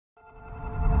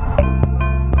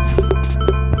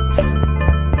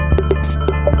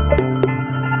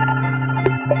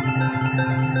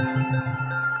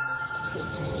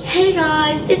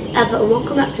Eva and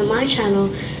welcome back to my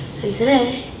channel, and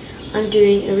today I'm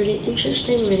doing a really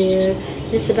interesting video.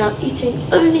 It's about eating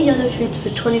only yellow foods for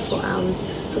 24 hours.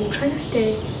 So I'm trying to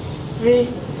stay really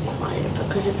quiet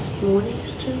because it's morning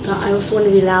still. But I also want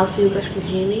to be loud so you guys can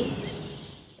hear me.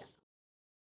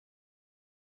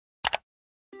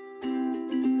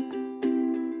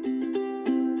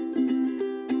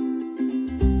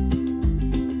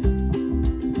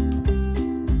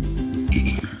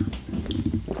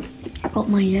 Got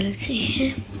my yellow tea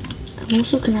here. I'm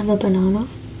also gonna have a banana.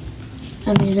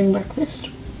 Amazing breakfast.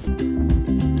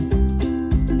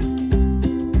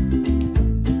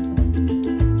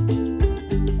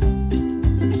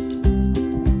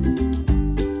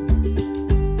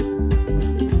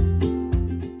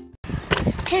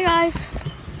 Hey guys,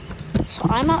 so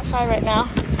I'm outside right now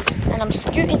and I'm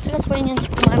scooting to Lithuanian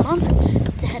school. My mum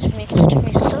is ahead of me because it took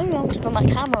me so long to put my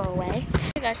camera away.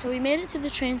 Hey guys, so we made it to the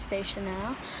train station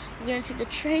now. We're going to take the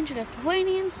train to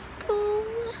Lithuanian school.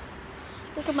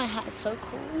 Look at my hat, it's so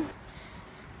cool.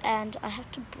 And I have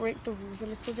to break the rules a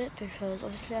little bit because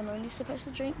obviously I'm only supposed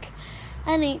to drink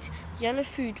and eat yellow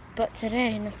food. But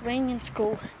today in Lithuanian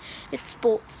school, it's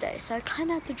sports day. So I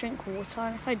kind of have to drink water,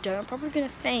 and if I don't, I'm probably going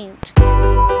to faint.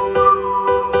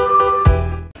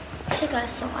 Hey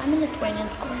guys, so I'm in Lithuanian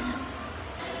school right now.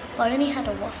 But I only had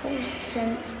a waffle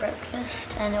since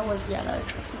breakfast and it was yellow,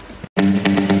 trust me.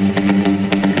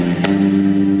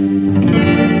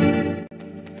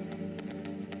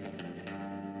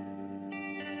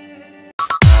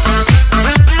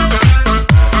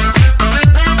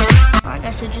 Alright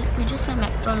guys, so we just went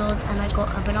McDonald's and I got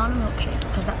a banana milkshake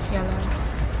because that's yellow.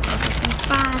 Also some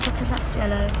fries because that's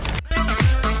yellow.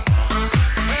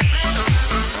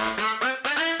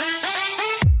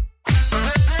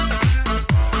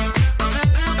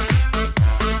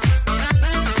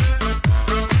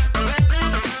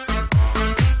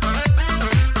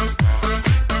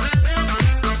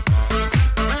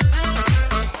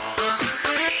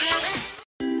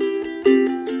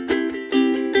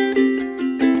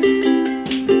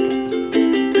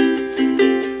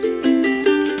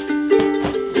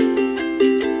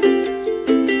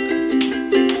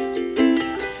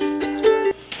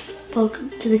 Welcome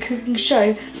to the cooking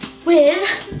show with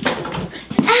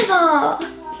Eva!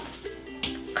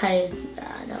 Okay,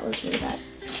 that was really bad.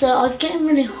 So I was getting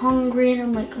really hungry and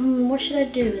I'm like, what should I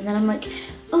do? And then I'm like,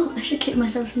 oh, I should cook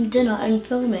myself some dinner and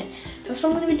film it. That's what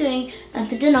I'm going to be doing. And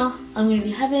for dinner, I'm going to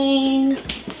be having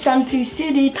some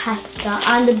fusilli pasta.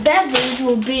 And the beverage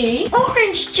will be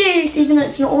orange juice, even though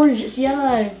it's not orange, it's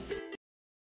yellow.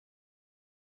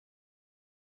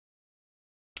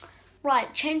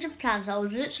 Right, change of plans. I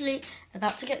was literally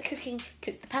about to get cooking,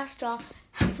 cook the pasta,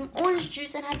 have some orange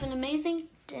juice and have an amazing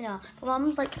dinner. But Mum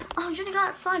was like, oh, I'm trying to go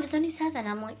outside, it's only 7.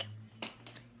 I'm like,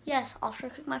 yes, after I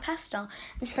cook my pasta.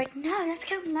 And she's like, no, let's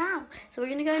go now. So we're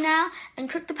gonna go now and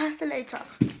cook the pasta later.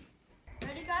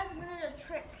 Ready guys, I'm gonna do a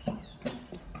trick.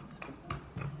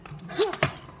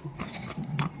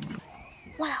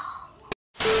 Wow.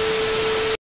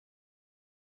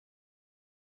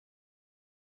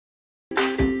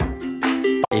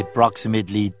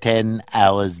 Approximately 10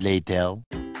 hours later.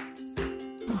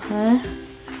 Okay.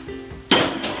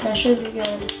 That should be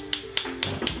good.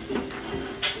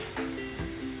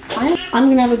 I'm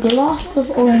gonna have a glass of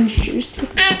orange juice.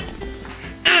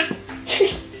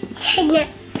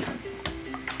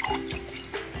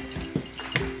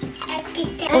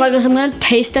 Alright guys, I'm gonna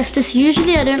taste test this.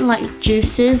 Usually I don't like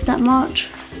juices that much,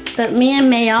 but me and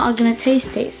Maya are gonna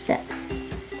taste it.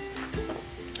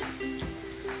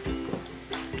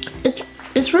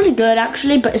 It's really good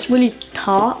actually, but it's really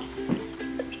tart.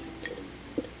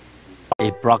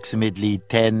 Approximately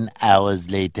 10 hours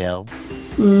later.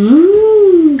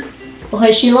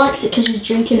 Okay, she likes it because she's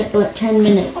drinking it for like 10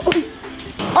 minutes.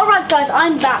 Alright guys,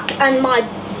 I'm back and my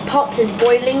pot is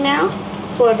boiling now,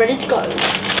 so we're ready to go.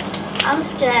 I'm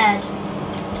scared.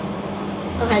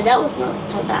 Okay, that was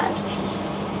not so bad.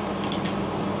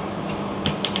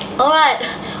 Alright,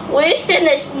 we're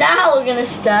finished now. We're gonna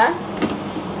stir.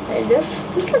 Okay, this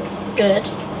looks good.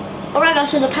 Alright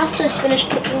guys, so the pasta is finished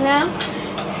cooking now.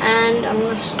 And I'm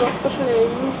gonna stop the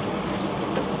flame.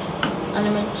 And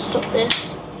I'm gonna stop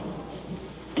this.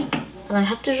 And I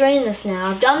have to drain this now.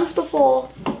 I've done this before,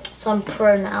 so I'm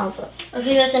pro now. But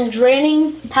okay guys, I'm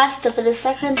draining pasta for the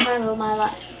 2nd time of my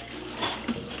life.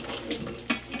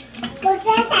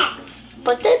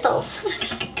 Potatoes.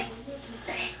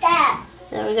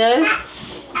 There we go.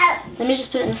 Let me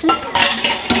just put it in the sink.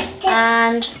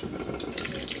 And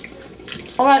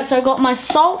alright, so I got my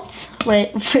salt.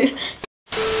 Wait.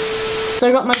 So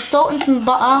I got my salt and some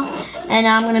butter, and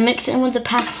I'm gonna mix it in with the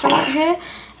pasta right here.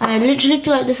 I literally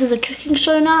feel like this is a cooking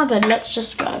show now, but let's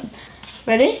just go.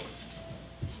 Ready?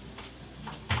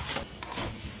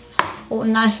 Oh,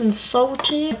 nice and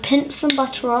salty. Pinch some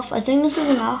butter off. I think this is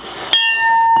enough.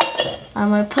 I'm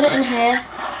going to put it in here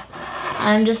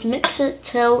and just mix it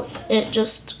till it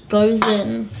just goes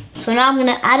in. So now I'm going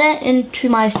to add it into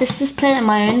my sister's plate and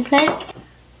my own plate.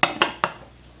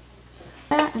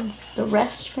 And the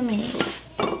rest for me.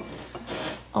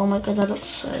 Oh my god, that looks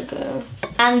so good.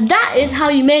 And that is how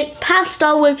you make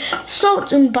pasta with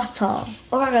salt and butter.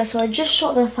 Alright guys, so I just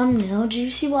shot the thumbnail. Do you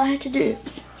see what I had to do?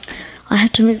 I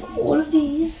had to move all of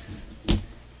these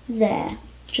there,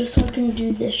 just so I can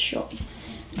do this shot.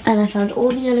 And I found all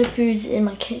the yellow foods in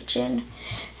my kitchen.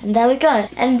 And there we go.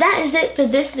 And that is it for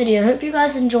this video. I hope you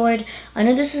guys enjoyed. I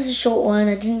know this is a short one.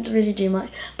 I didn't really do much.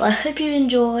 But I hope you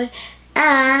enjoyed.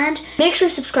 And make sure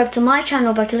you subscribe to my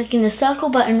channel by clicking the circle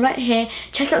button right here.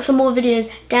 Check out some more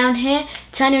videos down here.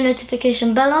 Turn your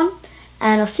notification bell on.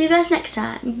 And I'll see you guys next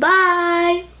time.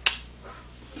 Bye!